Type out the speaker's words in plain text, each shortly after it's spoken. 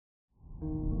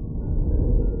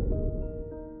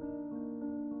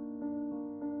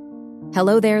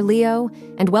Hello there, Leo,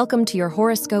 and welcome to your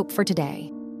horoscope for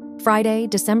today, Friday,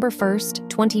 December 1st,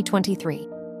 2023.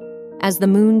 As the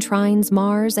moon trines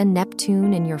Mars and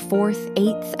Neptune in your 4th,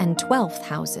 8th, and 12th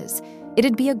houses,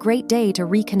 it'd be a great day to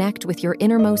reconnect with your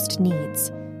innermost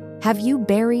needs. Have you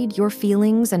buried your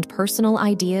feelings and personal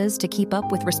ideas to keep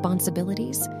up with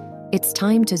responsibilities? It's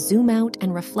time to zoom out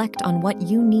and reflect on what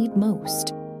you need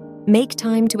most. Make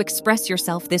time to express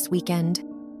yourself this weekend.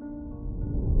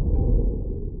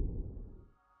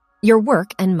 Your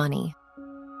work and money.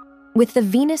 With the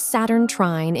Venus-Saturn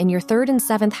trine in your 3rd and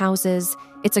 7th houses,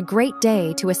 it's a great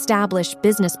day to establish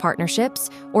business partnerships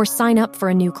or sign up for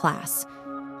a new class.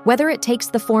 Whether it takes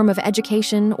the form of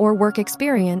education or work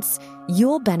experience,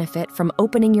 you'll benefit from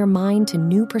opening your mind to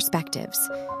new perspectives.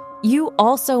 You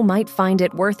also might find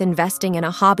it worth investing in a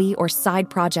hobby or side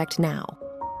project now.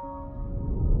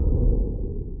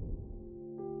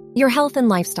 Your health and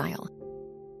lifestyle.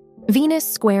 Venus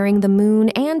squaring the moon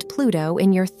and Pluto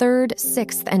in your 3rd,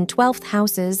 6th, and 12th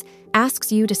houses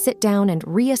asks you to sit down and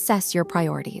reassess your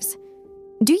priorities.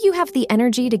 Do you have the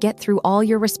energy to get through all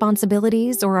your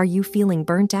responsibilities, or are you feeling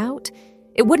burnt out?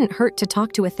 It wouldn't hurt to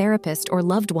talk to a therapist or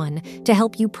loved one to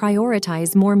help you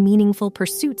prioritize more meaningful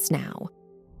pursuits now.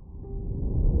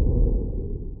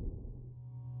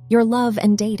 Your love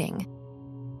and dating.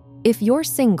 If you're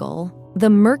single, the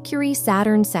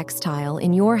Mercury-Saturn sextile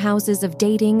in your houses of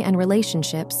dating and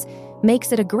relationships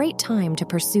makes it a great time to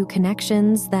pursue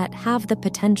connections that have the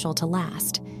potential to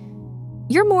last.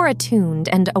 You're more attuned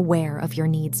and aware of your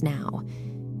needs now.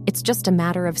 It's just a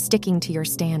matter of sticking to your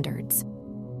standards.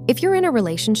 If you're in a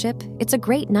relationship, it's a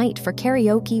great night for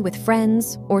karaoke with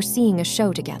friends or seeing a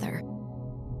show together.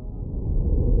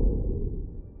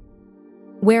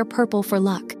 Wear purple for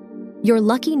luck. Your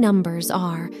lucky numbers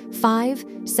are 5,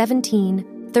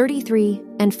 17, 33,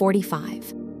 and 45.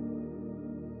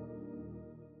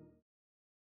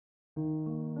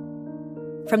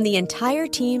 From the entire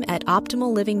team at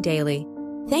Optimal Living Daily,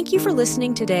 thank you for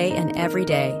listening today and every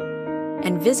day.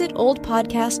 And visit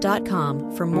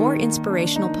oldpodcast.com for more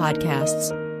inspirational podcasts.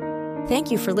 Thank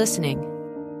you for listening.